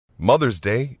Mother's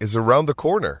Day is around the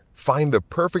corner. Find the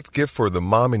perfect gift for the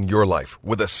mom in your life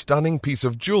with a stunning piece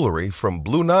of jewelry from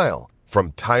Blue Nile.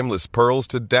 From timeless pearls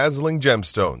to dazzling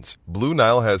gemstones, Blue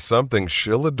Nile has something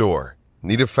she'll adore.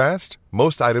 Need it fast?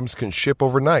 Most items can ship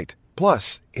overnight.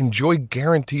 Plus, enjoy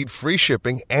guaranteed free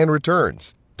shipping and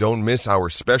returns. Don't miss our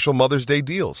special Mother's Day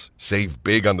deals. Save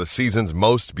big on the season's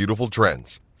most beautiful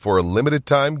trends. For a limited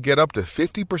time, get up to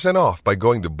 50% off by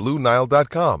going to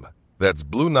BlueNile.com. That's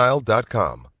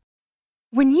BlueNile.com.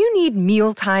 When you need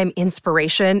mealtime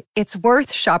inspiration, it's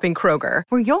worth shopping Kroger,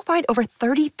 where you'll find over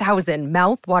 30,000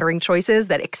 mouth-watering choices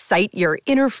that excite your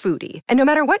inner foodie. And no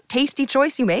matter what tasty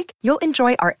choice you make, you'll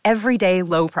enjoy our everyday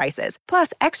low prices,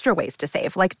 plus extra ways to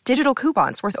save, like digital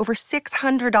coupons worth over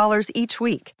 $600 each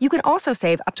week. You can also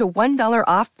save up to $1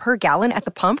 off per gallon at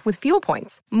the pump with fuel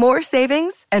points. More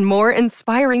savings and more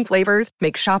inspiring flavors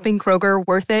make shopping Kroger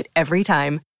worth it every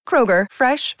time. Kroger,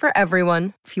 fresh for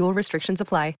everyone. Fuel restrictions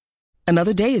apply.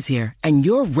 Another day is here, and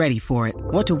you're ready for it.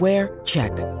 What to wear?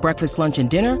 Check. Breakfast, lunch, and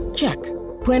dinner? Check.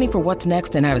 Planning for what's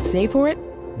next and how to save for it?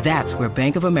 That's where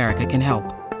Bank of America can help.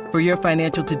 For your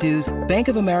financial to-dos, Bank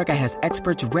of America has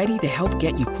experts ready to help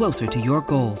get you closer to your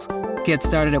goals. Get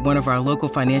started at one of our local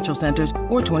financial centers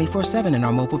or 24/7 in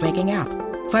our mobile banking app.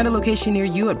 Find a location near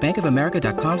you at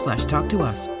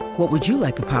bankofamerica.com/talktous. What would you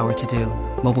like the power to do?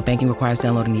 Mobile banking requires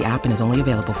downloading the app and is only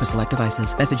available for select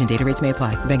devices. Message and data rates may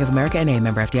apply. Bank of America N.A.,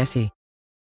 member FDIC.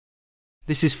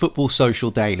 This is Football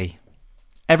Social Daily.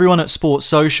 Everyone at Sports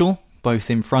Social, both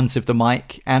in front of the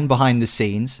mic and behind the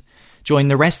scenes, join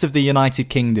the rest of the United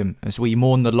Kingdom as we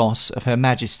mourn the loss of Her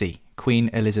Majesty, Queen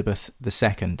Elizabeth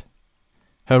II.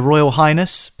 Her Royal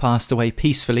Highness passed away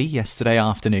peacefully yesterday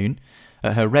afternoon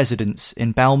at her residence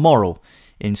in Balmoral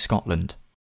in Scotland.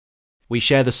 We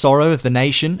share the sorrow of the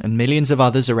nation and millions of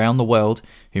others around the world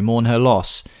who mourn her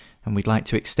loss, and we'd like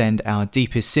to extend our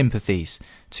deepest sympathies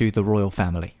to the royal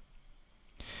family.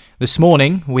 This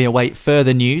morning, we await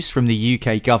further news from the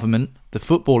UK government, the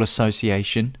Football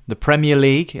Association, the Premier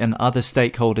League and other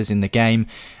stakeholders in the game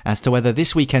as to whether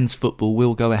this weekend's football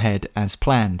will go ahead as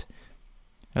planned.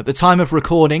 At the time of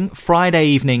recording, Friday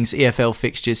evening's EFL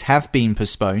fixtures have been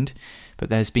postponed, but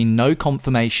there's been no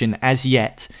confirmation as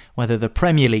yet whether the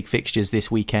Premier League fixtures this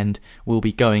weekend will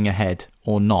be going ahead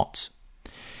or not.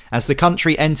 As the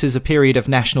country enters a period of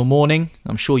national mourning,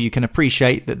 I'm sure you can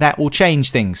appreciate that will change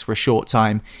things for a short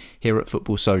time here at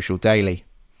Football Social Daily.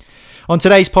 On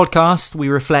today's podcast, we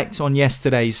reflect on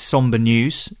yesterday's sombre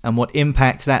news and what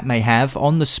impact that may have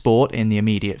on the sport in the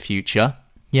immediate future.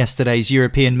 Yesterday's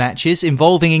European matches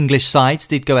involving English sides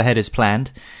did go ahead as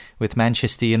planned, with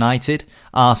Manchester United,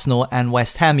 Arsenal and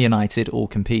West Ham United all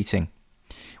competing.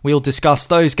 We'll discuss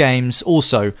those games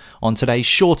also on today's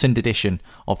shortened edition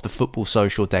of the Football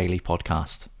Social Daily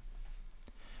podcast.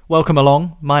 Welcome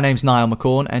along, my name's Niall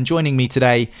McCorn, and joining me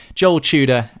today, Joel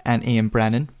Tudor and Ian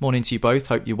Brannan. Morning to you both,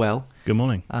 hope you're well. Good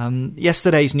morning.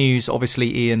 Yesterday's news,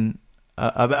 obviously, Ian,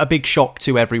 a big shock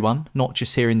to everyone, not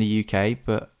just here in the UK,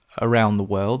 but around the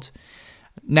world.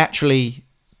 Naturally,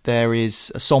 there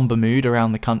is a sombre mood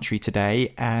around the country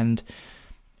today, and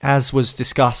as was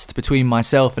discussed between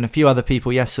myself and a few other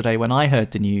people yesterday when I heard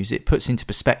the news, it puts into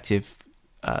perspective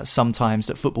sometimes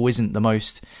that football isn't the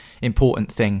most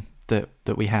important thing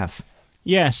that we have.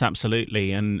 Yes,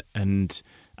 absolutely, and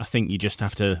I think you just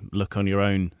have to look on your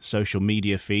own social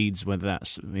media feeds, whether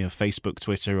that's Facebook,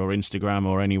 Twitter, or Instagram,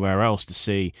 or anywhere else, to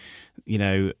see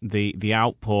the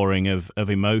outpouring of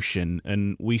emotion,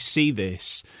 and we see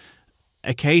this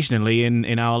occasionally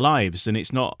in our lives, and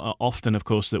it's not often, of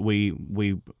course, that we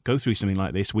go through something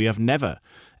like this. We have never,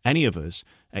 any of us,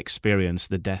 experienced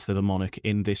the death of a monarch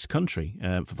in this country.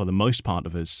 For the most part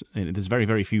of us, there's very,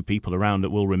 very few people around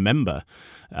that will remember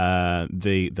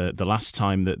the last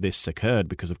time that this occurred,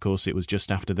 because, of course, it was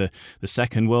just after the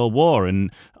Second World War, and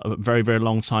a very, very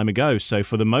long time ago. So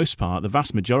for the most part, the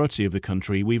vast majority of the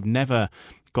country, we've never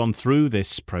gone through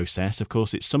this process. Of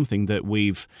course, it's something that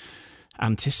we've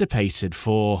anticipated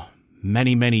for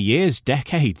many, many years,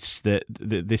 decades, that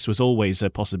this was always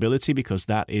a possibility, because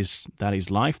that is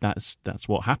life. That's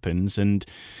what happens. And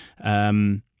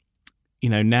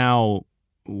now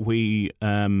we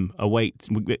await.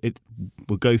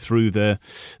 We'll go through the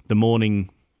mourning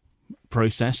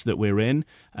process that we're in.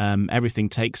 Everything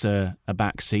takes a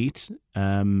back seat.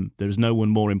 There's no one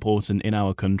more important in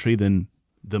our country than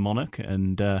the monarch,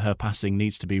 and her passing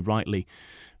needs to be rightly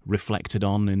reflected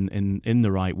on in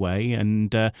the right way.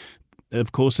 And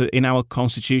of course, in our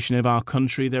constitution of our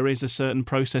country, there is a certain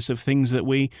process of things that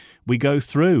we go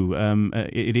through.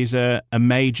 It is a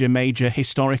major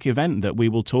historic event that we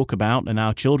will talk about and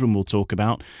our children will talk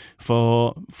about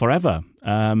for forever.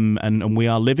 And we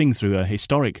are living through a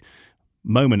historic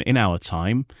moment in our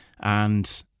time.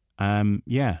 And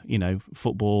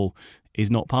football is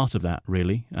not part of that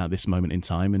really at this moment in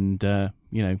time. And,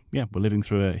 we're living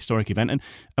through a historic event.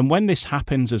 And when this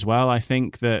happens as well, I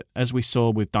think that, as we saw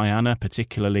with Diana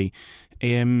particularly,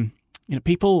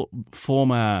 people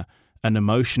form an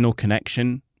emotional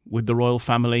connection with the royal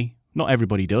family. Not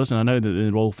everybody does, and I know that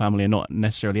the royal family are not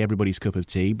necessarily everybody's cup of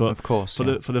tea, but of course,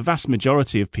 for the vast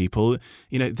majority of people,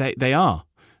 they are.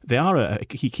 They are a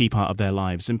key part of their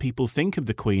lives, and people think of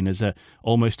the Queen as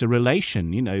almost a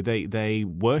relation. They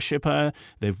worship her.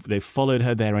 They've followed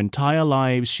her their entire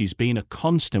lives. She's been a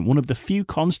constant, one of the few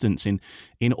constants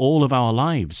in all of our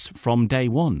lives from day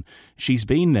one. She's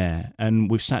been there, and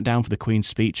we've sat down for the Queen's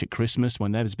speech at Christmas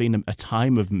when there's been a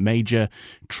time of major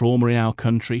trauma in our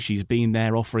country. She's been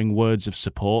there offering words of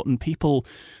support, and people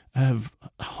have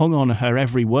hung on her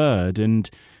every word and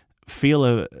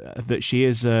feel that she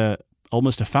is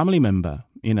almost a family member,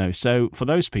 So for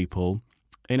those people,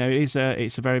 it's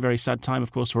a very, very sad time,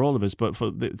 of course, for all of us. But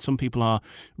some people are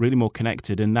really more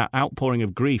connected, and that outpouring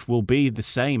of grief will be the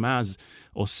same as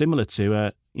or similar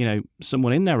to,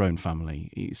 someone in their own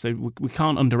family. So we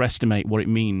can't underestimate what it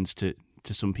means to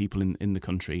some people in the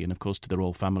country, and of course to the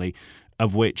royal family,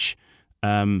 of which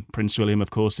Prince William,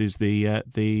 of course, is the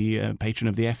patron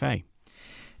of the FA.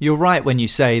 You're right when you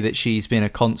say that she's been a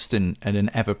constant and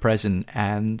an ever-present,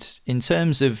 and in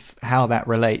terms of how that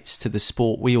relates to the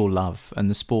sport we all love and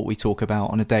the sport we talk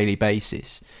about on a daily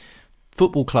basis,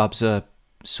 football clubs are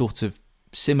sort of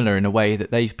similar in a way that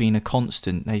they've been a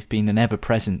constant, they've been an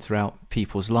ever-present throughout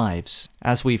people's lives.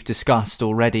 As we've discussed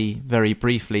already very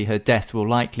briefly, her death will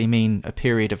likely mean a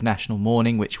period of national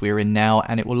mourning, which we're in now,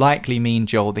 and it will likely mean,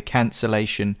 Joel, the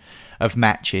cancellation of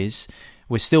matches.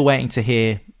 We're still waiting to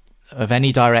hear of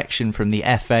any direction from the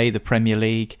FA, the Premier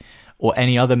League, or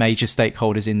any other major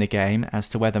stakeholders in the game as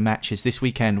to whether matches this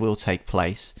weekend will take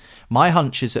place. My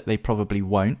hunch is that they probably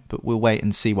won't, but we'll wait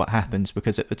and see what happens,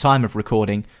 because at the time of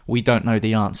recording, we don't know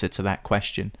the answer to that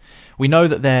question. We know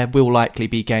that there will likely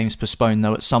be games postponed,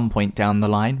 though, at some point down the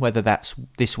line, whether that's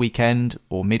this weekend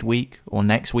or midweek or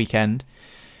next weekend.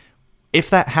 If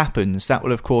that happens, that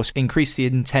will, of course, increase the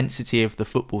intensity of the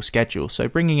football schedule. So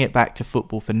bringing it back to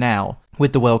football for now,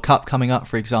 with the World Cup coming up,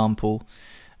 for example,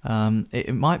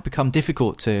 it might become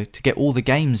difficult to get all the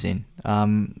games in.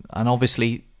 And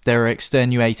obviously, there are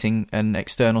extenuating and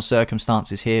external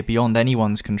circumstances here beyond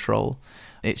anyone's control.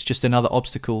 It's just another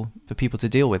obstacle for people to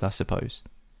deal with, I suppose.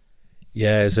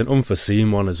 Yeah, it's an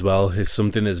unforeseen one as well. It's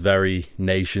something that's very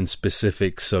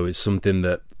nation-specific, so it's something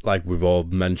that, like we've all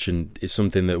mentioned, it's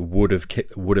something that would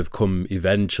have come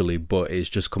eventually, but it's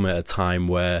just come at a time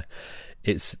where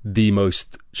it's the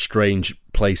most strange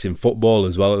place in football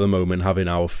as well at the moment, having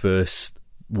our first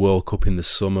World Cup in the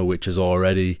summer, which has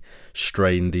already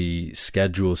strained the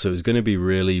schedule. So it's going to be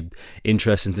really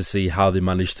interesting to see how they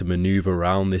manage to manoeuvre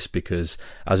around this, because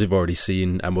as we've already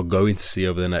seen, and we're going to see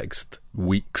over the next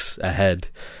weeks ahead,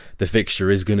 the fixture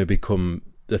list is going to become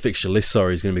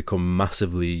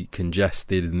massively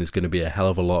congested, and there's going to be a hell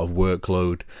of a lot of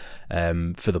workload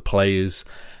for the players.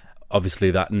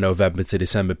 Obviously, that November to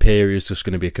December period is just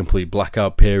going to be a complete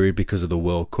blackout period because of the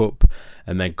World Cup.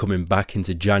 And then coming back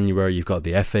into January, you've got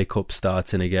the FA Cup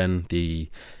starting again. The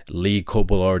League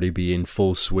Cup will already be in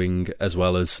full swing, as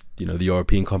well as, the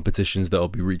European competitions that will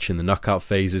be reaching the knockout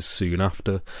phases soon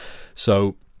after.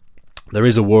 So there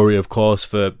is a worry, of course,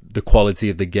 for the quality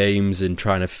of the games and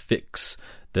trying to fix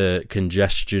the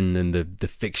congestion and the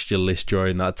fixture list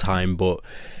during that time. But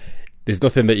there's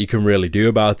nothing that you can really do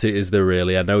about it, is there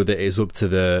really? I know that it's up to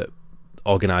the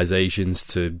organisations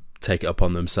to take it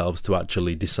upon themselves to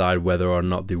actually decide whether or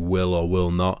not they will or will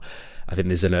not. I think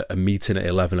there's a meeting at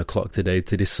 11 o'clock today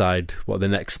to decide what the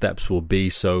next steps will be.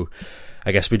 So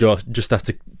I guess we do just have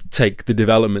to take the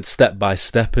development step by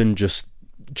step and just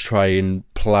try and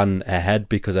plan ahead,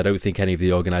 because I don't think any of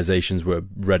the organisations were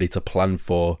ready to plan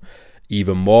for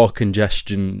even more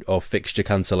congestion or fixture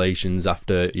cancellations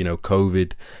after,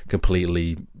 COVID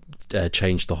completely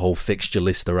changed the whole fixture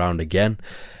list around again,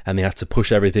 and they had to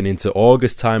push everything into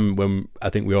August time, when I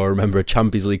think we all remember a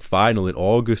Champions League final in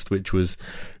August, which was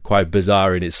quite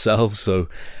bizarre in itself. So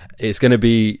it's going to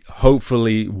be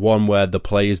hopefully one where the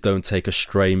players don't take a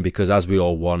strain, because as we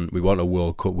all want, we want a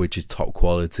World Cup which is top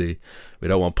quality. We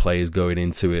don't want players going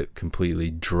into it completely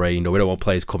drained, or we don't want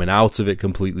players coming out of it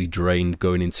completely drained,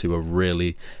 going into a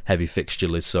really heavy fixture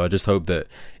list. So I just hope that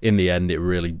in the end it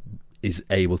really is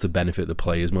able to benefit the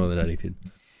players more than anything.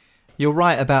 You're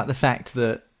right about the fact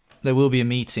that there will be a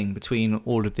meeting between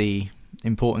all of the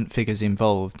important figures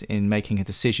involved in making a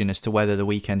decision as to whether the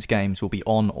weekend's games will be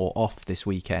on or off this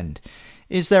weekend.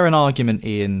 Is there an argument,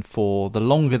 Ian, for the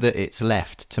longer that it's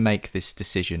left to make this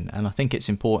decision? And I think it's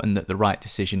important that the right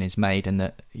decision is made and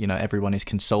that, you know, everyone is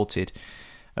consulted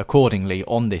accordingly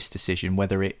on this decision,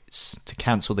 whether it's to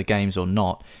cancel the games or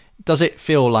not. Does it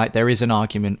feel like there is an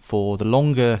argument for the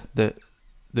longer that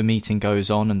the meeting goes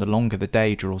on and the longer the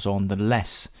day draws on, the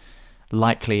less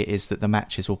likely it is that the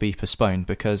matches will be postponed?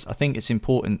 Because I think it's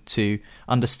important to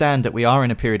understand that we are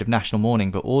in a period of national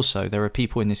mourning, but also there are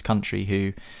people in this country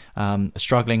who are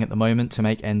struggling at the moment to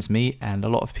make ends meet, and a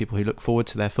lot of people who look forward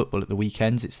to their football at the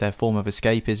weekends. It's their form of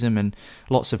escapism, and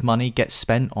lots of money gets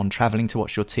spent on travelling to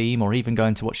watch your team or even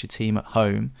going to watch your team at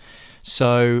home.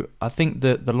 So I think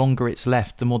that the longer it's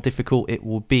left, the more difficult it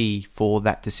will be for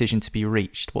that decision to be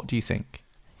reached. What do you think?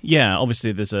 Yeah,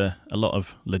 obviously there's a lot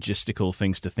of logistical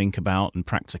things to think about and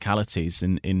practicalities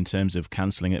in terms of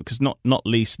cancelling it, because not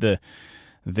least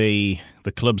the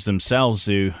clubs themselves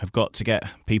who have got to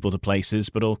get people to places,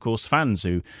 but of course fans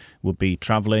who will be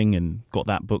travelling and got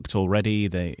that booked already.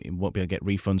 They won't be able to get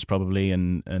refunds probably,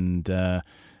 and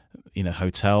you know,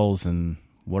 hotels and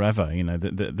whatever. You know,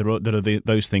 there are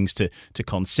those things to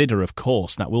consider. Of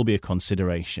course, that will be a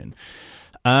consideration.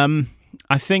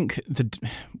 I think that,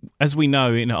 as we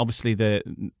know, you know, obviously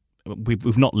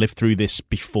we've not lived through this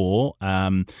before.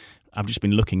 I've just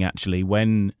been looking actually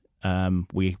when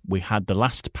we had the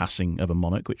last passing of a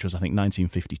monarch, which was I think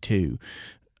 1952.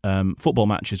 Football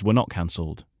matches were not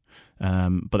cancelled,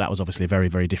 but that was obviously a very,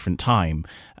 very different time.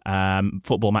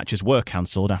 Football matches were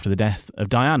cancelled after the death of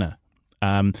Diana.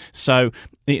 So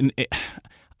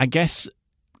I guess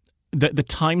the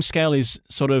timescale is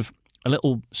sort of a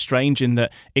little strange in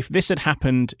that if this had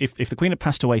happened, if the Queen had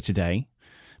passed away today,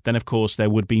 then of course there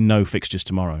would be no fixtures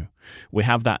tomorrow. We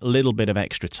have that little bit of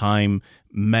extra time,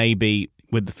 maybe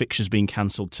with the fixtures being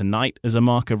cancelled tonight as a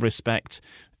mark of respect.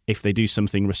 If they do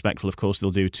something respectful, of course, they'll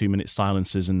do 2-minute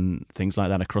silences and things like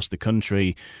that across the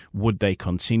country. Would they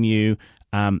continue?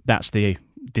 That's the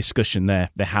discussion they're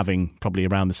having probably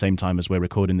around the same time as we're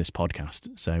recording this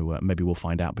podcast. So maybe we'll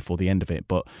find out before the end of it.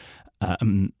 But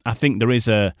I think there is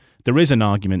an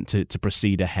argument to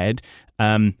proceed ahead.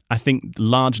 I think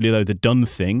largely, though, the done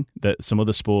thing that some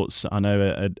other sports I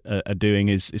know are doing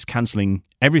is cancelling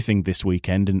everything this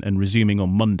weekend and resuming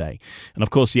on Monday. And of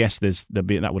course, yes,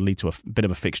 that would lead to a bit of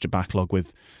a fixture backlog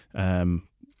with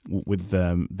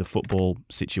the football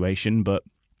situation. But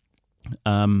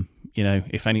you know,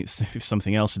 if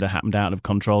something else had happened out of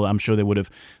control, I'm sure they would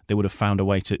have found a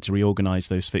way to reorganise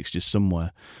those fixtures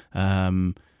somewhere.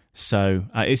 So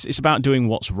it's about doing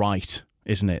what's right,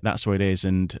 isn't it? That's what it is.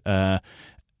 And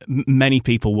many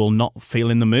people will not feel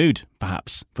in the mood,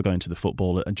 perhaps, for going to the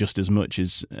football just as much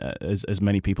as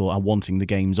many people are wanting the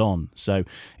games on. So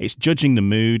it's judging the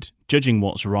mood, judging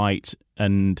what's right,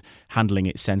 and handling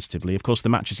it sensitively. Of course, the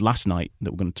matches last night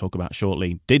that we're going to talk about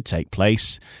shortly did take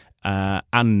place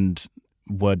and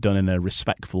were done in a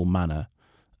respectful manner.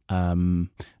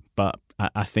 But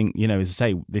I think, you know, as I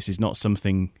say, this is not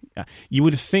something you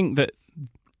would think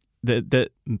that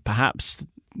perhaps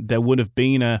there would have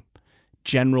been a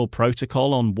general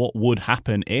protocol on what would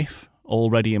happen if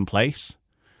already in place.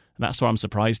 That's what I'm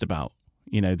surprised about.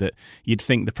 You know, that you'd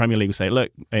think the Premier League would say,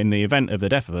 look, in the event of the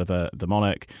death of the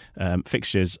monarch,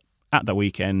 fixtures at the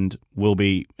weekend will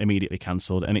be immediately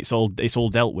cancelled, and it's all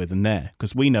dealt with in there,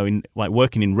 because we know, in like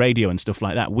working in radio and stuff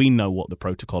like that, we know what the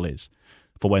protocol is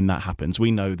for when that happens.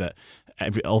 We know that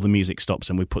all the music stops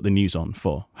and we put the news on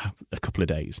for a couple of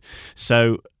days.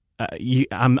 So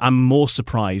I'm more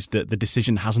surprised that the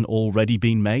decision hasn't already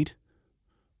been made.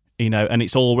 You know, and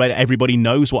it's already, everybody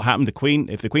knows what happened.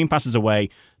 If the Queen passes away,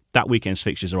 that weekend's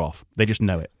fixtures are off. They just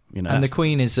know it. You know, and the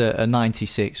Queen is a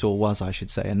 96, or was, I should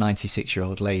say, a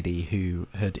 96-year-old lady who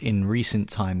had in recent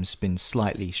times been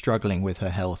slightly struggling with her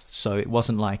health. So it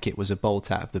wasn't like it was a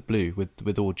bolt out of the blue,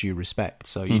 with all due respect.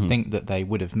 So you'd think that they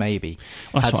would have maybe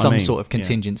had some sort of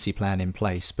contingency plan in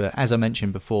place. But as I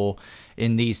mentioned before,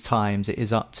 in these times, it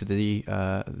is up to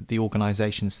the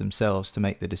organisations themselves to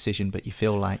make the decision. But you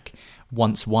feel like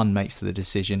once one makes the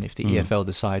decision, if the EFL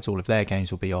decides all of their games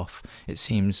will be off, it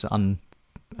seems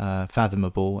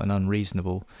unfathomable and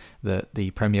unreasonable that the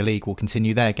Premier League will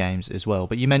continue their games as well.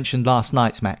 But you mentioned last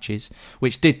night's matches,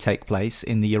 which did take place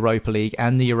in the Europa League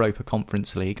and the Europa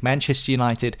Conference League. Manchester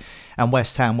United and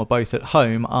West Ham were both at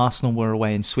home. Arsenal were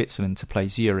away in Switzerland to play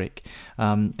Zurich.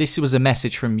 This was a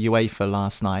message from UEFA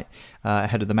last night,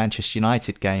 ahead of the Manchester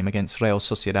United game against Real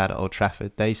Sociedad at Old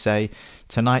Trafford. They say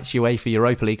tonight's UEFA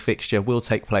Europa League fixture will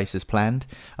take place as planned.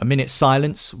 A minute's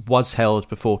silence was held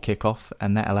before kick-off,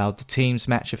 and that allowed the teams,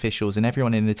 match officials and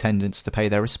everyone in attendance to pay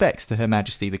their respects to Her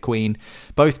Majesty the Queen.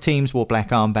 Both teams wore black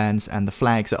armbands, and the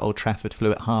flags at Old Trafford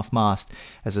flew at half-mast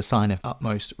as a sign of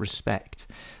utmost respect.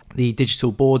 The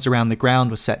digital boards around the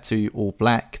ground were set to all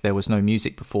black. There was no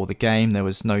music before the game. There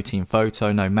was no team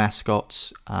photo, no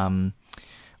mascots.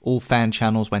 All fan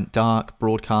channels went dark.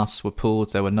 Broadcasts were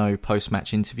pulled. There were no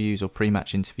post-match interviews or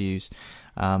pre-match interviews.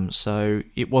 So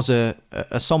it was a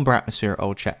sombre atmosphere at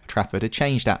Old Trafford, a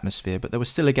changed atmosphere, but there was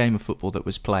still a game of football that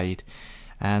was played.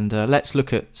 And let's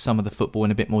look at some of the football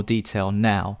in a bit more detail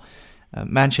now.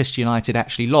 Manchester United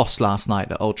actually lost last night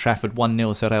at Old Trafford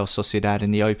 1-0 to Real Sociedad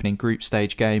in the opening group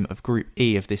stage game of Group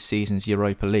E of this season's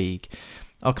Europa League.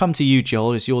 I'll come to you,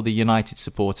 Joel, as you're the United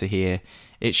supporter here.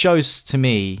 It shows to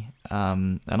me,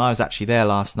 and I was actually there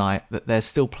last night, that there's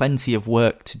still plenty of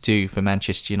work to do for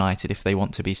Manchester United if they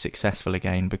want to be successful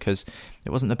again, because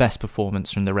it wasn't the best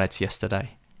performance from the Reds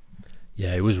yesterday.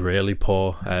 Yeah, it was really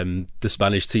poor. The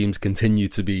Spanish teams continue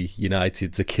to be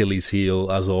United's Achilles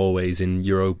heel, as always, in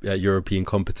European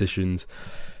competitions.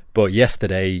 But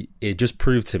yesterday, it just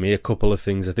proved to me a couple of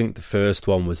things. I think the first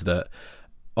one was that,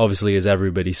 obviously, as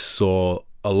everybody saw,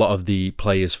 a lot of the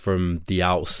players from the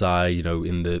outside,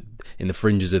 in the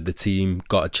fringes of the team,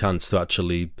 got a chance to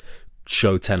actually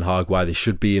show Ten Hag why they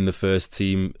should be in the first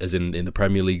team, as in the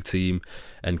Premier League team,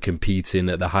 and competing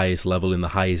at the highest level in the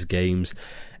highest games.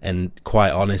 And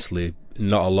quite honestly,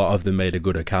 not a lot of them made a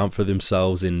good account for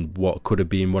themselves in what could have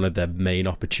been one of their main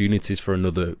opportunities for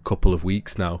another couple of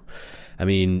weeks now. I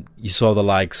mean, you saw the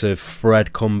likes of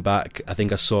Fred come back. I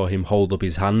think I saw him hold up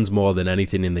his hands more than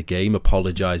anything in the game,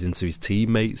 apologising to his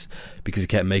teammates because he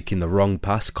kept making the wrong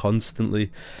pass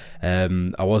constantly.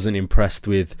 I wasn't impressed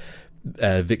with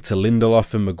Victor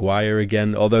Lindelof and Maguire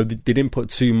again, although they didn't put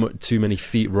too many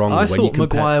feet wrong. I thought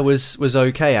Maguire was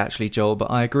okay actually, Joel, but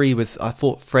I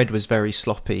thought Fred was very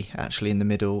sloppy actually in the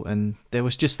middle, and there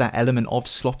was just that element of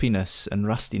sloppiness and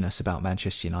rustiness about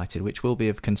Manchester United, which will be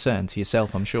of concern to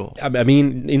yourself, I'm sure. I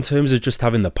mean, in terms of just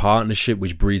having the partnership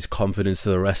which breeds confidence to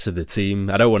the rest of the team,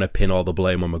 I don't want to pin all the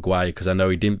blame on Maguire because I know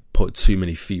he didn't put too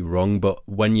many feet wrong, but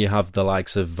when you have the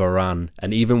likes of Varane,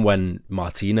 and even when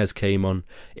Martinez came on,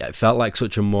 it felt like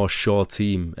such a more sure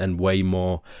team and way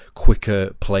more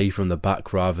quicker play from the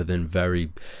back rather than very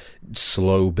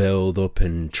slow build up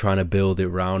and trying to build it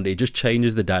round. It just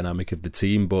changes the dynamic of the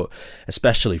team. But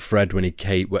especially Fred, when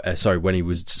he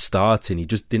was starting, he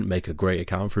just didn't make a great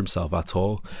account for himself at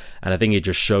all. And I think it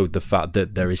just showed the fact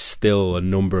that there is still a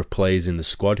number of players in the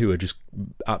squad who are just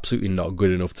absolutely not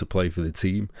good enough to play for the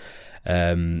team.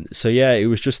 So yeah, it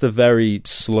was just a very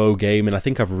slow game, and I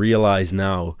think I've realised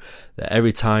now that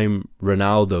every time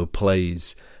Ronaldo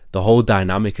plays, the whole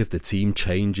dynamic of the team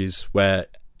changes, where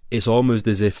it's almost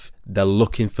as if they're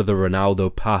looking for the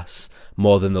Ronaldo pass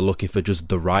more than they're looking for just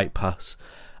the right pass.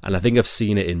 And I think I've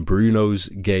seen it in Bruno's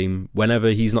game. Whenever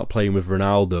he's not playing with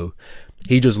Ronaldo,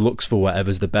 he just looks for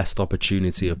whatever's the best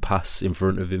opportunity of pass in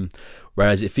front of him.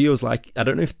 Whereas it feels like, I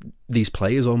don't know if these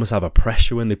players almost have a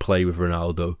pressure when they play with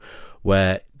Ronaldo,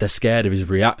 where they're scared of his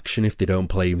reaction if they don't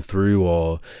play him through,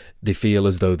 or they feel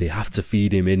as though they have to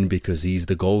feed him in because he's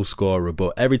the goal scorer.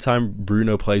 But every time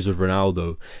Bruno plays with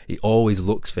Ronaldo, he always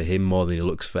looks for him more than he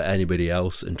looks for anybody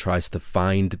else and tries to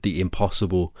find the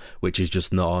impossible, which is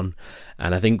just not on.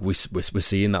 And I think we're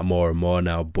seeing that more and more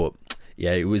now. But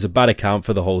yeah, it was a bad account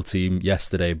for the whole team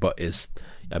yesterday, but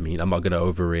I'm not going to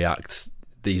overreact.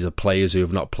 These are players who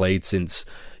have not played since,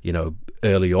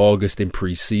 early August in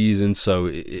pre-season, so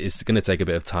it's going to take a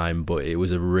bit of time, but it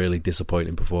was a really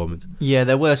disappointing performance. Yeah,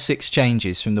 there were 6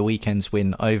 changes from the weekend's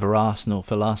win over Arsenal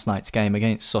for last night's game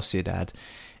against Sociedad,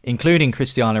 including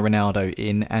Cristiano Ronaldo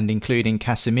in and including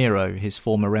Casemiro, his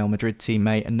former Real Madrid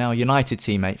teammate and now United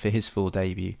teammate, for his full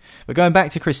debut. But going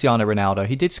back to Cristiano Ronaldo,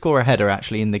 he did score a header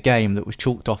actually in the game that was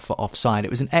chalked off for offside.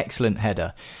 It was an excellent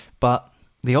header, but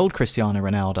the old Cristiano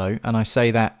Ronaldo, and I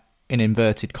say that in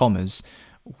inverted commas,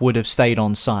 would have stayed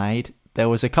onside. There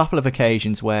was a couple of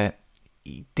occasions where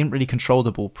he didn't really control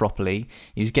the ball properly.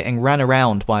 He was getting ran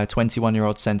around by a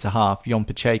 21-year-old centre-half, Jon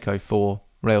Pacheco, for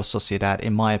Real Sociedad,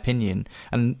 in my opinion.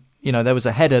 And, there was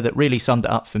a header that really summed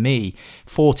it up for me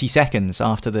 40 seconds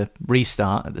after the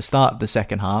restart, at the start of the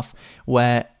second half,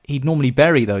 where he'd normally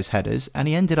bury those headers, and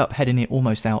he ended up heading it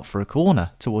almost out for a corner,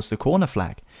 towards the corner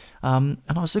flag. And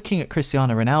I was looking at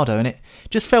Cristiano Ronaldo, and it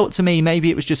just felt to me,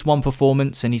 maybe it was just one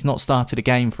performance and he's not started a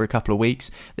game for a couple of weeks,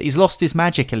 that he's lost his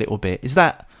magic a little bit. Is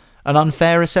that an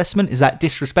unfair assessment? Is that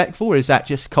disrespectful, or is that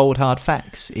just cold hard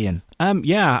facts, Ian?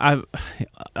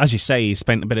 As you say, he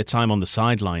spent a bit of time on the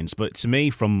sidelines, but to me,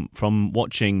 from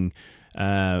watching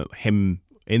him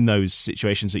in those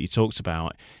situations that you talked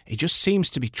about, he just seems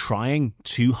to be trying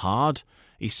too hard.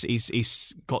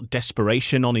 He's got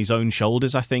desperation on his own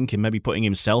shoulders, I think, and maybe putting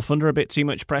himself under a bit too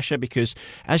much pressure because,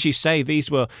 as you say, these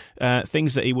were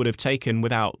things that he would have taken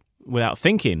without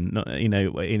thinking,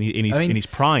 in his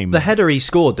prime. The header he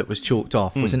scored that was chalked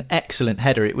off was an excellent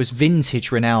header. It was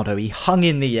vintage Ronaldo. He hung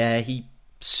in the air, he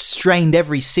strained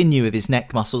every sinew of his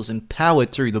neck muscles and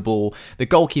powered through the ball. The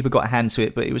goalkeeper got a hand to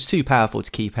it, but it was too powerful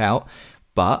to keep out.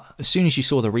 But as soon as you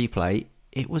saw the replay,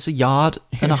 it was a yard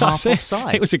and a half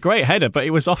offside. It was a great header, but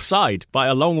it was offside by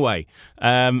a long way.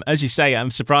 As you say,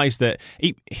 I'm surprised that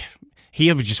he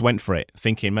ever just went for it,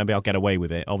 thinking maybe I'll get away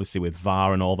with it. Obviously, with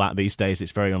VAR and all that these days,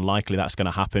 it's very unlikely that's going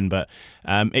to happen. But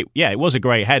it was a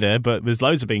great header, but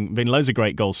there's been loads of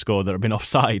great goals scored that have been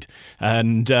offside,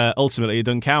 and ultimately it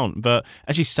doesn't count. But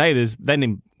as you say, there's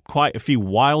then quite a few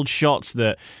wild shots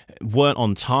that weren't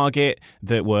on target,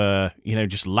 that were,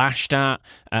 just lashed at.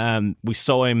 We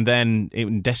saw him then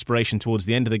in desperation towards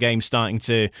the end of the game starting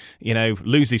to,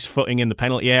 lose his footing in the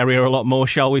penalty area a lot more,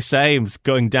 shall we say. He was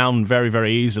going down very,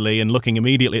 very easily and looking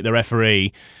immediately at the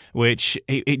referee, which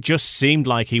it just seemed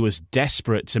like he was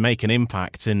desperate to make an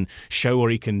impact and show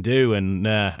what he can do. And,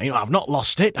 I've not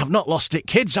lost it,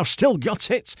 kids, I've still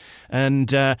got it.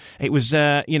 And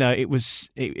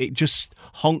it just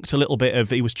honked a little bit of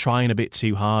he was trying a bit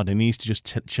too hard and he needs to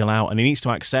just chill out. And he needs to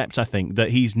accept, I think, that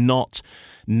he's not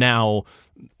now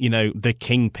the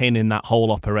kingpin in that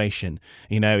whole operation.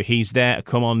 He's there to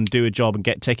come on, do a job and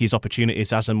take his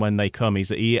opportunities as and when they come. He's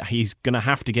going to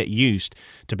have to get used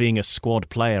to being a squad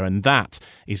player, and that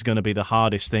is going to be the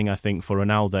hardest thing, I think, for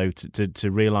Ronaldo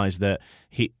to realise that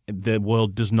the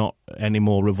world does not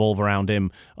anymore revolve around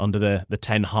him under the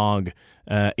Ten Hag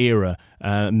era,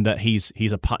 and that he's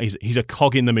a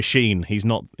cog in the machine. He's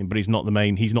not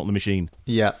the machine.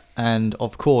 Yeah, and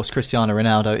of course Cristiano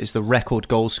Ronaldo is the record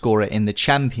goal scorer in the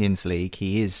Champions League.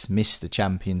 He is Mr.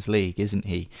 Champions League, isn't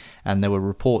he? And there were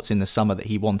reports in the summer that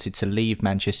he wanted to leave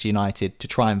Manchester United to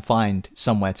try and find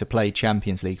somewhere to play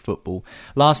Champions League football.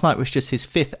 Last night was just his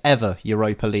 5th ever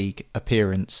Europa League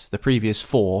appearance, the previous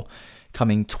 4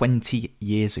 coming 20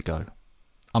 years ago.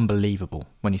 Unbelievable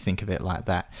when you think of it like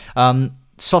that.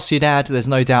 Sociedad, there's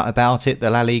no doubt about it,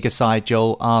 the La Liga side,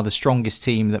 Joel, are the strongest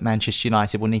team that Manchester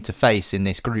United will need to face in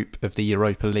this group of the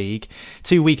Europa League.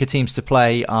 2 weaker teams to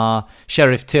play are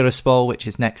Sheriff Tiraspol, which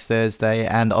is next Thursday,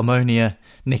 and Omonia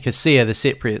Nicosia, the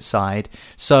Cypriot side.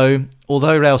 So,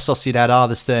 although Real Sociedad are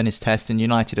the sternest test and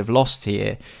United have lost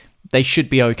here, they should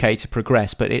be okay to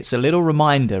progress, but it's a little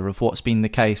reminder of what's been the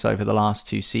case over the last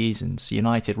 2 seasons.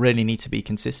 United really need to be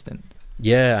consistent.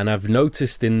 Yeah, and I've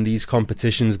noticed in these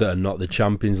competitions that are not the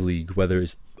Champions League, whether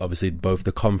it's obviously both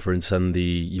the Conference and the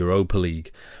Europa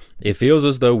League, it feels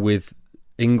as though with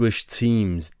English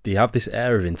teams, they have this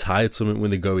air of entitlement when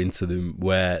they go into them,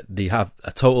 where they have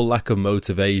a total lack of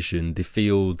motivation. They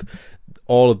field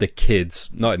all of the kids,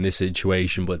 not in this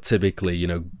situation, but typically,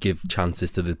 give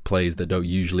chances to the players that don't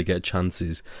usually get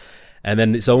chances. And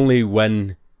then it's only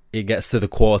when it gets to the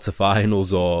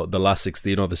quarterfinals or the last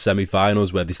 16 or the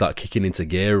semi-finals where they start kicking into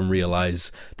gear and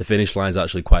realise the finish line's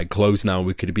actually quite close now.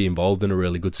 We could be involved in a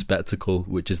really good spectacle,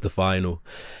 which is the final.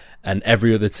 And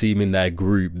every other team in their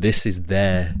group, this is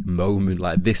their moment.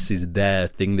 Like, this is their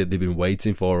thing that they've been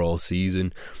waiting for all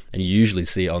season. And you usually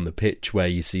see it on the pitch where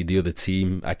you see the other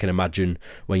team. I can imagine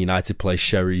when United play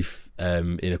Sheriff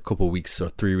in a couple of weeks or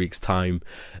 3 weeks' time,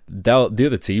 the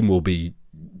other team will be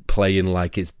playing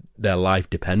like it's their life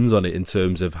depends on it in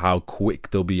terms of how quick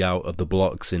they'll be out of the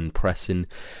blocks and pressing.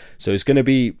 So it's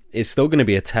still going to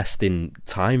be a testing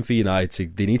time for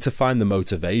United. They need to find the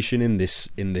motivation in this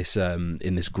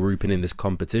group and in this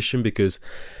competition, because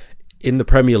in the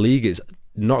Premier League it's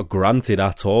not granted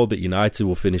at all that United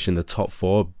will finish in the top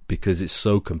 4 because it's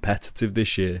so competitive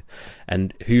this year.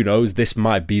 And who knows, this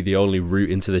might be the only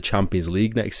route into the Champions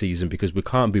League next season, because we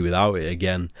can't be without it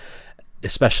again,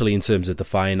 especially in terms of the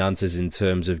finances, in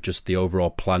terms of just the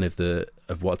overall plan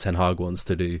of what Ten Hag wants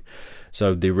to do.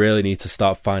 So they really need to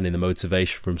start finding the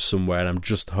motivation from somewhere, and I'm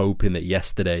just hoping that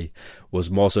yesterday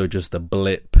was more so just a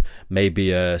blip,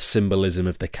 maybe a symbolism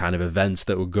of the kind of events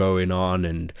that were going on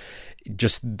and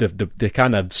just the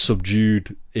kind of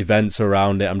subdued events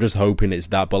around it. I'm just hoping it's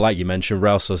that. But like you mentioned,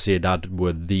 Real Sociedad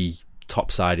were the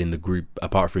top side in the group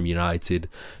apart from United,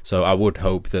 so I would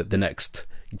hope that the next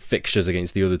fixtures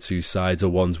against the other two sides are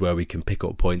ones where we can pick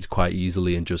up points quite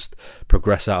easily and just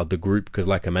progress out of the group, because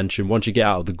like I mentioned, once you get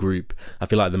out of the group, I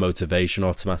feel like the motivation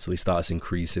automatically starts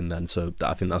increasing then, so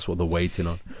I think that's what they're waiting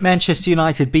on. Manchester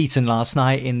United beaten last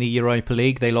night in the Europa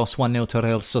League. They lost 1-0 to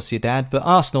Real Sociedad, but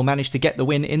Arsenal managed to get the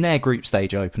win in their group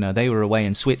stage opener. They were away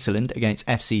in Switzerland against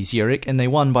FC Zurich and they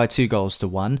won by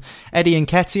 2-1. Eddie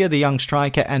Nketiah, the young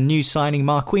striker, and new signing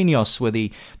Marquinhos were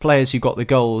the players who got the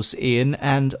goals in,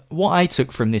 and what I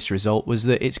took from this result was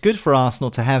that it's good for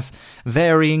Arsenal to have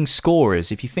varying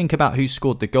scorers. If you think about who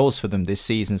scored the goals for them this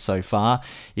season so far,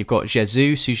 you've got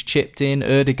Jesus who's chipped in,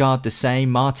 Ødegaard the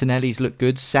same, Martinelli's looked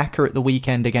good, Saka at the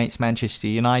weekend against Manchester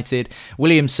United,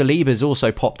 William Saliba's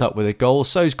also popped up with a goal,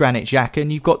 so's Granit Xhaka,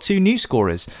 and you've got two new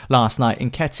scorers last night,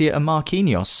 Nketiah and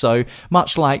Marquinhos. So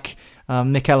much like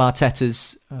Mikel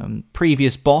Arteta's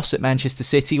previous boss at Manchester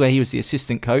City, where he was the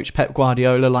assistant coach, Pep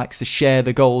Guardiola likes to share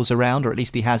the goals around, or at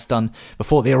least he has done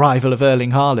before the arrival of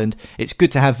Erling Haaland. It's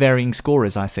good to have varying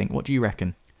scorers, I think. What do you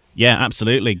reckon? Yeah,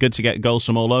 absolutely. Good to get goals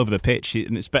from all over the pitch,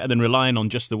 and it's better than relying on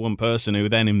just the one person who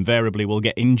then invariably will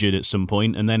get injured at some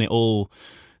point, and then it all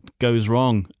goes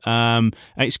wrong.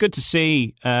 It's good to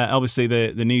see, obviously,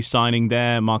 the new signing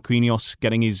there, Marquinhos,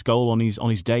 getting his goal on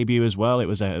his debut as well. It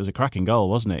was a cracking goal,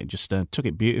 wasn't it? Just took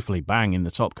it beautifully, bang in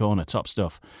the top corner, top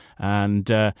stuff. And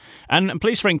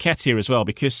pleased for Nketiah as well,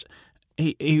 because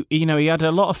he had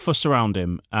a lot of fuss around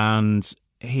him, and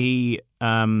he's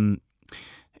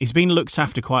been looked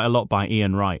after quite a lot by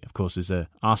Ian Wright, of course, as an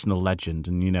Arsenal legend,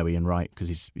 and you know Ian Wright because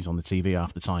he's on the TV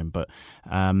half the time. But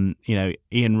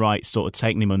Ian Wright sort of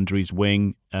taking him under his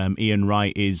wing. Ian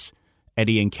Wright is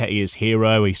Eddie Nketiah's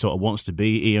hero. He sort of wants to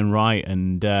be Ian Wright,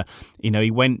 and he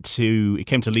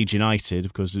came to Leeds United,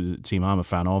 of course, a team I'm a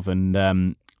fan of, and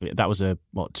that was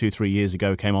 2-3 years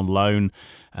ago. Came on loan.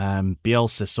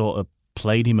 Bielsa sort of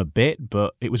played him a bit,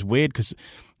 but it was weird because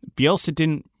Bielsa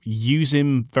didn't use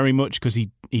him very much because he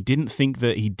didn't think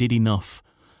that he did enough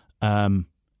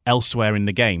elsewhere in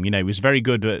the game. He was very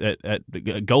good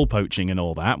at goal poaching and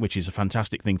all that, which is a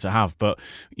fantastic thing to have, but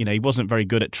he wasn't very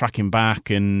good at tracking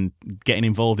back and getting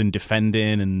involved in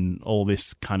defending and all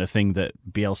this kind of thing that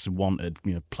Bielsa wanted.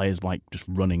 Players like just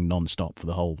running non-stop for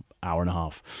the whole hour and a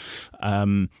half.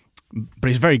 But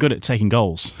he's very good at taking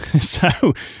goals.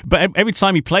 But every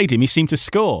time he played him, he seemed to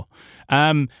score.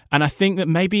 And I think that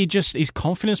maybe just his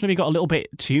confidence maybe got a little bit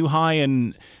too high,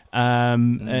 and I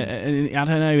don't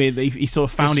know. He sort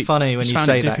of found it's funny when you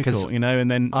say that, because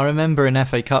and then I remember an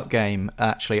FA Cup game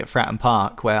actually at Fratton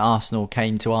Park where Arsenal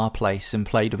came to our place and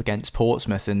played up against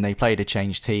Portsmouth, and they played a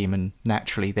changed team, and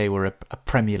naturally they were a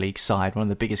Premier League side, one of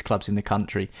the biggest clubs in the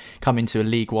country, coming to a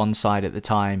League One side at the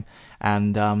time.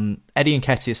 And Eddie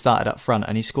Nketiah started up front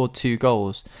and he scored 2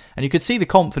 goals. And you could see the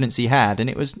confidence he had. And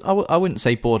it was, I wouldn't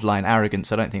say borderline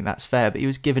arrogance, I don't think that's fair, but he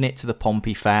was giving it to the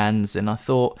Pompey fans. And I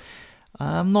thought,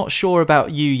 I'm not sure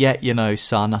about you yet,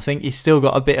 son. I think he's still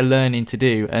got a bit of learning to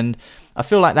do. And I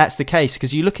feel like that's the case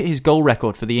because you look at his goal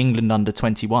record for the England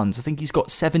under-21s. I think he's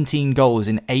got 17 goals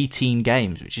in 18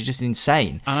 games, which is just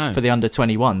insane for the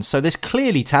under-21s. So there's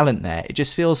clearly talent there. It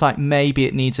just feels like maybe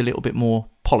it needs a little bit more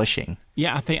polishing.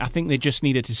 Yeah, I think they just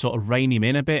needed to sort of rein him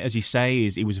in a bit, as you say.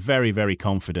 He was very, very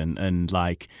confident, and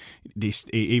like this,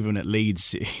 even at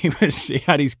Leeds, he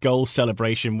had his goal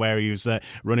celebration where he was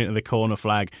running to the corner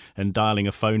flag and dialing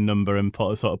a phone number and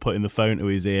putting the phone to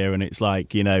his ear, and it's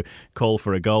like call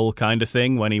for a goal kind of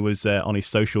thing when he was on his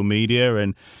social media.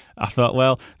 And I thought,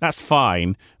 well, that's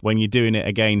fine when you're doing it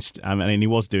against, and he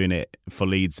was doing it for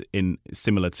Leeds in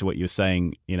similar to what you were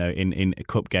saying, in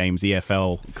cup games,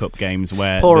 EFL cup games,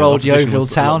 where poor old Yeovil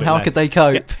Town, how could they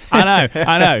cope? Yeah,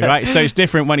 I know, right? So it's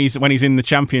different when he's in the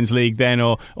Champions League then,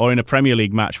 or in a Premier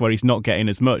League match where he's not getting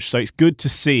as much. So it's good to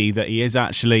see that he is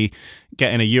actually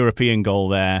getting a European goal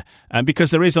there,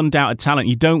 because there is undoubted talent.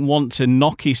 You don't want to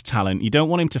knock his talent. You don't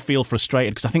want him to feel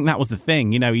frustrated, because I think that was the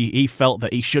thing. He felt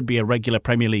that he should be a regular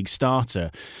Premier League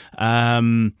starter.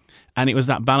 And it was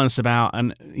that balance about,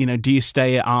 and do you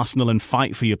stay at Arsenal and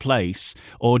fight for your place,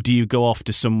 or do you go off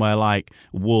to somewhere like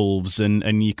Wolves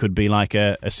and you could be like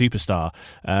a superstar,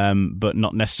 but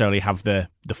not necessarily have the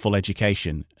full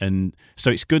education? And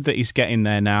so it's good that he's getting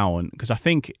there now, and because I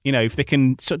think if they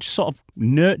can sort of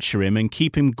nurture him and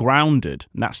keep him grounded,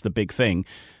 and that's the big thing.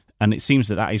 And it seems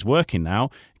that is working now.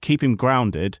 Keep him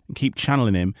grounded, and keep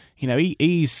channeling him. He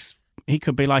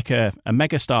could be like a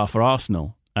megastar for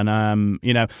Arsenal. And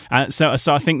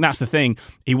so I think that's the thing.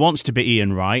 He wants to be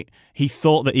Ian Wright. He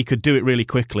thought that he could do it really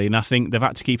quickly, and I think they've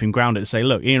had to keep him grounded to say,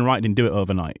 look, Ian Wright didn't do it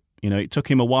overnight. It took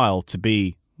him a while to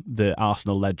be the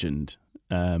Arsenal legend,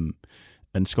 and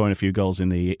scoring a few goals in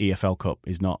the EFL Cup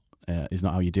is not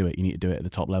how you do it. You need to do it at the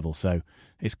top level. So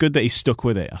it's good that he's stuck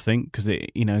with it, I think, because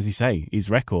as you say, his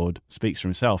record speaks for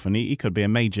himself, and he could be a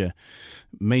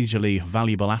majorly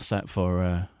valuable asset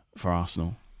for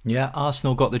Arsenal. Yeah,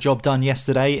 Arsenal got the job done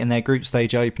yesterday in their group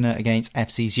stage opener against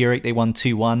FC Zurich. They won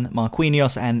 2-1.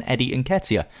 Marquinhos and Eddie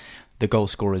Nketiah, the goal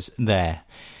scorers there.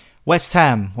 West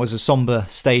Ham was a sombre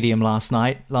stadium last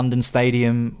night. London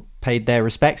Stadium paid their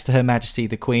respects to Her Majesty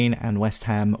the Queen, and West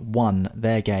Ham won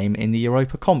their game in the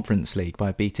Europa Conference League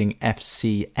by beating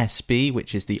FCSB,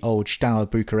 which is the old Steaua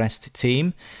Bucharest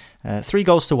team.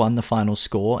 3-1, the final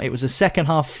score. It was a second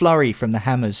half flurry from the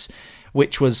Hammers,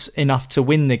 which was enough to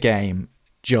win the game.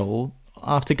 Joel,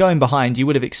 after going behind, you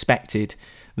would have expected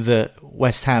that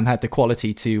West Ham had the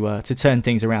quality to turn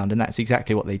things around, and that's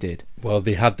exactly what they did. Well,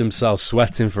 they had themselves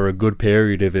sweating for a good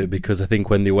period of it, because I think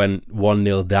when they went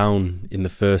 1-0 down in the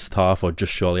first half, or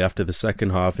just shortly after the second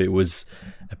half, it was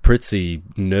a pretty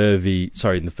nervy...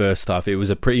 Sorry, in the first half, it was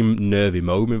a pretty nervy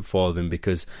moment for them,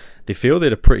 because they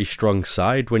fielded a pretty strong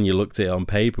side when you looked at it on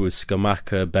paper with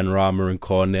Scamacca, Benrahma and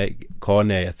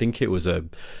Cornet. I think it was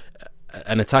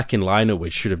an attacking lineup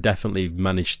which should have definitely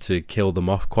managed to kill them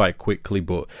off quite quickly,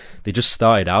 but they just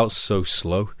started out so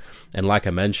slow. And like I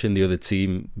mentioned, the other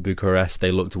team, Bucharest,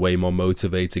 they looked way more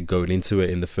motivated going into it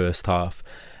in the first half,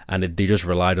 and they just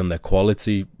relied on their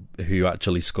quality, who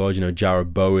actually scored.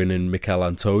 Jared Bowen and Mikel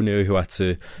Antonio, who had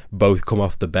to both come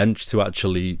off the bench to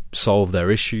actually solve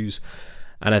their issues.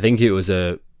 And I think it was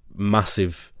a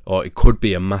massive, or it could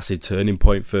be a massive turning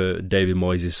point for David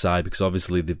Moyes' side, because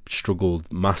obviously they've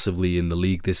struggled massively in the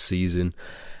league this season,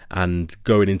 and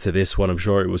going into this one, I'm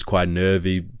sure it was quite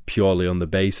nervy, purely on the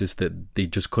basis that they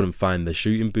just couldn't find their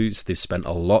shooting boots. They've spent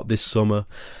a lot this summer,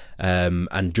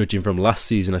 and judging from last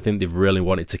season, I think they've really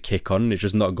wanted to kick on, and it's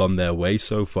just not gone their way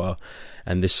so far.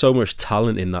 And there's so much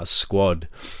talent in that squad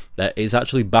that it's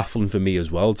actually baffling for me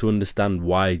as well to understand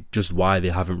why they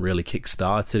haven't really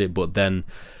kick-started it. But then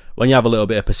when you have a little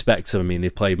bit of perspective, I mean, they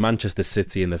played Manchester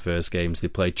City in the first games, they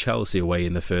played Chelsea away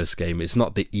in the first game. It's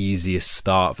not the easiest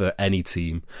start for any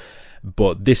team,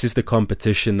 but this is the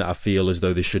competition that I feel as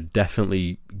though they should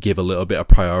definitely give a little bit of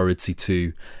priority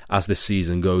to as the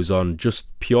season goes on,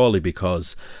 just purely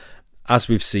because, as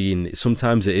we've seen,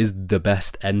 sometimes it is the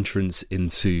best entrance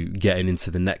into getting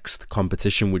into the next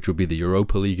competition, which would be the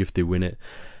Europa League if they win it.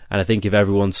 And I think if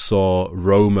everyone saw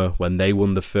Roma when they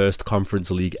won the first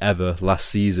Conference League ever last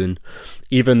season,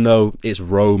 even though it's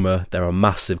Roma, they're a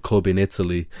massive club in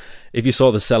Italy, if you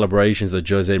saw the celebrations that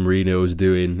Jose Mourinho was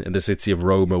doing in the city of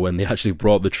Roma when they actually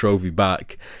brought the trophy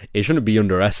back, it shouldn't be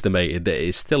underestimated that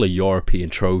it's still a European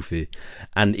trophy.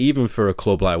 And even for a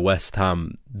club like West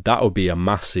Ham, that would be a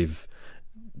massive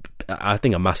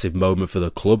moment for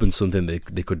the club, and something they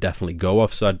could definitely go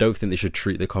off. So I don't think they should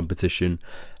treat the competition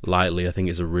lightly. I think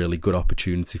it's a really good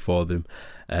opportunity for them,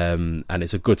 and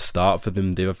it's a good start for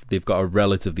them. They've got a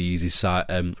relatively easy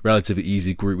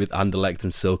group with Anderlecht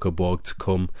and Silkeborg to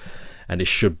come, and it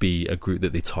should be a group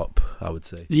that they top, I would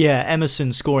say. Yeah,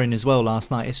 Emerson scoring as well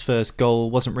last night. His first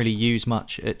goal wasn't really used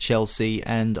much at Chelsea,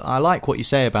 and I like what you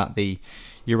say about the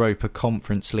Europa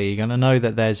Conference League, and I know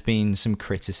that there's been some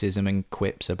criticism and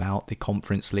quips about the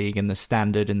Conference League and the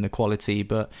standard and the quality,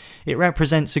 but it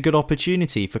represents a good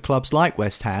opportunity for clubs like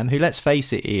West Ham, who, let's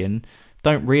face it, Ian,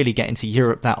 don't really get into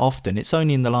Europe that often. It's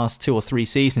only in the last 2 or 3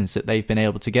 seasons that they've been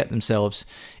able to get themselves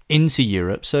into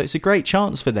Europe, so it's a great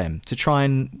chance for them to try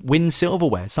and win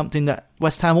silverware, something that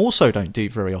West Ham also don't do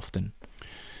very often.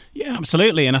 Yeah,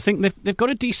 absolutely, and I think they've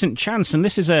got a decent chance, and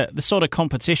this is the sort of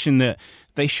competition that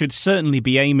they should certainly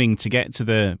be aiming to get to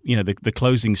the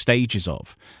closing stages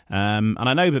of. And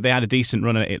I know that they had a decent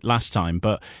run at it last time,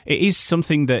 but it is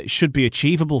something that should be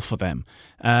achievable for them.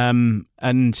 And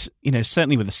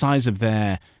certainly with the size of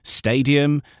their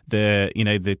stadium,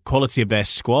 the quality of their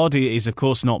squad is of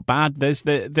course not bad.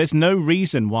 There's no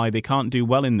reason why they can't do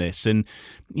well in this, and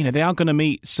they are going to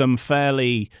meet some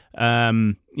fairly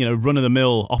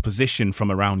run-of-the-mill opposition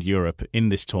from around Europe in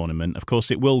this tournament. Of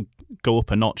course, it will go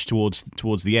up a notch towards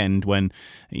the end when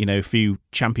a few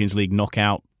Champions League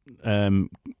knockout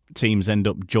teams end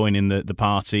up joining the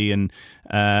party, and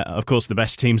of course the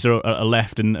best teams are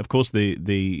left, and of course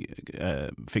the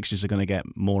fixtures are going to get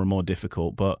more and more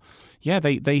difficult. But yeah,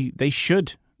 they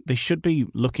should be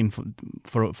looking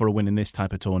for a win in this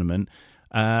type of tournament.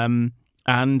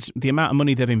 And the amount of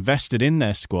money they've invested in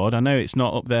their squad, I know it's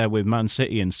not up there with Man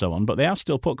City and so on, but they have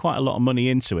still put quite a lot of money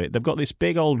into it. They've got this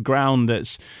big old ground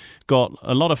that's got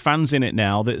a lot of fans in it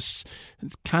now that's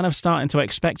kind of starting to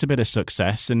expect a bit of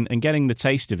success and getting the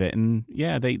taste of it. And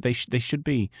yeah, they should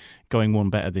be going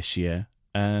one better this year.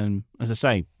 As I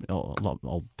say,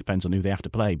 all depends on who they have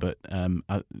to play, but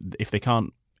if they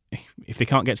can't if they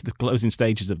can't get to the closing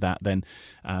stages of that, then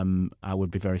I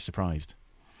would be very surprised.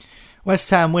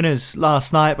 West Ham winners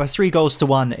last night by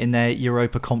 3-1 in their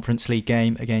Europa Conference League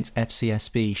game against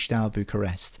FCSB Steaua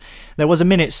Bucharest. There was a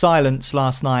minute's silence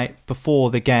last night before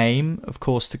the game, of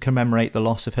course, to commemorate the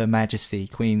loss of Her Majesty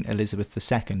Queen Elizabeth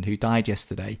II, who died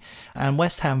yesterday. And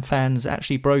West Ham fans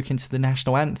actually broke into the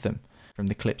national anthem from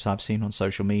the clips I've seen on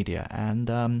social media. And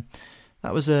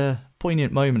that was a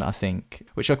poignant moment, I think,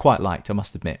 which I quite liked, I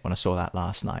must admit, when I saw that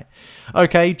last night.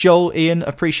 Okay, Joel, Ian,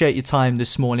 appreciate your time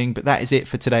this morning, but that is it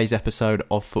for today's episode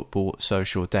of Football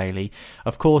Social Daily.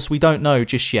 Of course, we don't know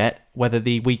just yet whether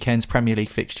the weekend's Premier League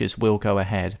fixtures will go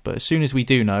ahead, but as soon as we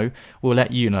do know, we'll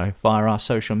let you know via our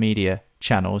social media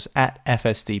channels at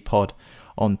FSD Pod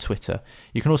on Twitter.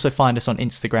 You can also find us on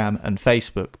Instagram and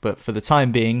Facebook, but for the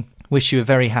time being, wish you a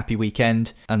very happy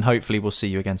weekend, and hopefully we'll see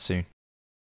you again soon.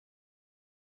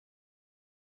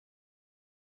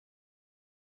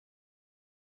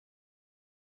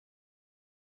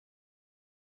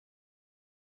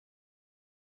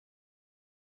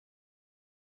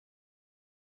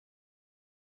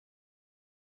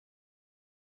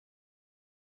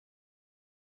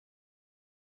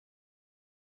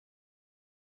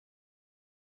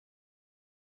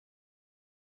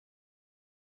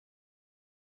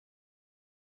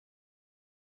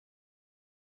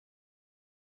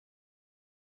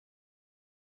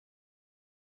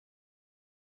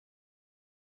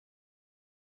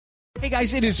 Hey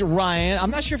guys, it is Ryan. I'm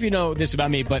not sure if you know this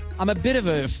about me, but I'm a bit of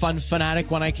a fun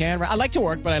fanatic when I can. I like to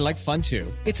work, but I like fun too.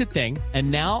 It's a thing. And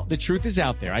now the truth is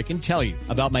out there. I can tell you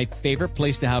about my favorite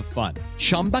place to have fun.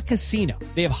 Chumba Casino.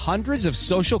 They have hundreds of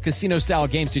social casino style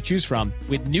games to choose from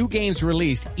with new games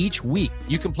released each week.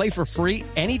 You can play for free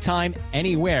anytime,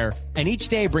 anywhere. And each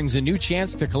day brings a new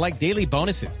chance to collect daily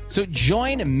bonuses. So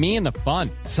join me in the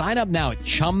fun. Sign up now at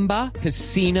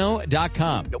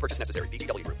ChumbaCasino.com. No purchase necessary.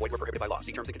 VGW. Void where prohibited by law.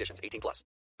 See terms and conditions. 18+.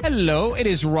 Hello, it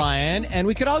is Ryan, and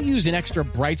we could all use an extra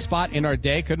bright spot in our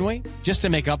day, couldn't we? Just to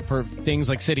make up for things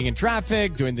like sitting in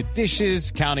traffic, doing the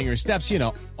dishes, counting your steps, you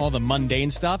know, all the mundane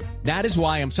stuff. That is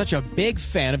why I'm such a big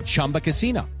fan of Chumba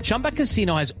Casino. Chumba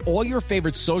Casino has all your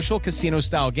favorite social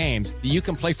casino-style games that you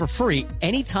can play for free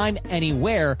anytime,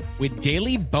 anywhere with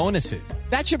daily bonuses.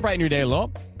 That should brighten your day a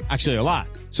little. Actually, a lot.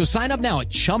 So sign up now at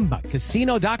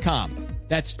ChumbaCasino.com.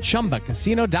 That's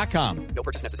ChumbaCasino.com. No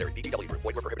purchase necessary. VGW. Void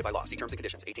where prohibited by law. See terms and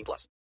conditions. 18+.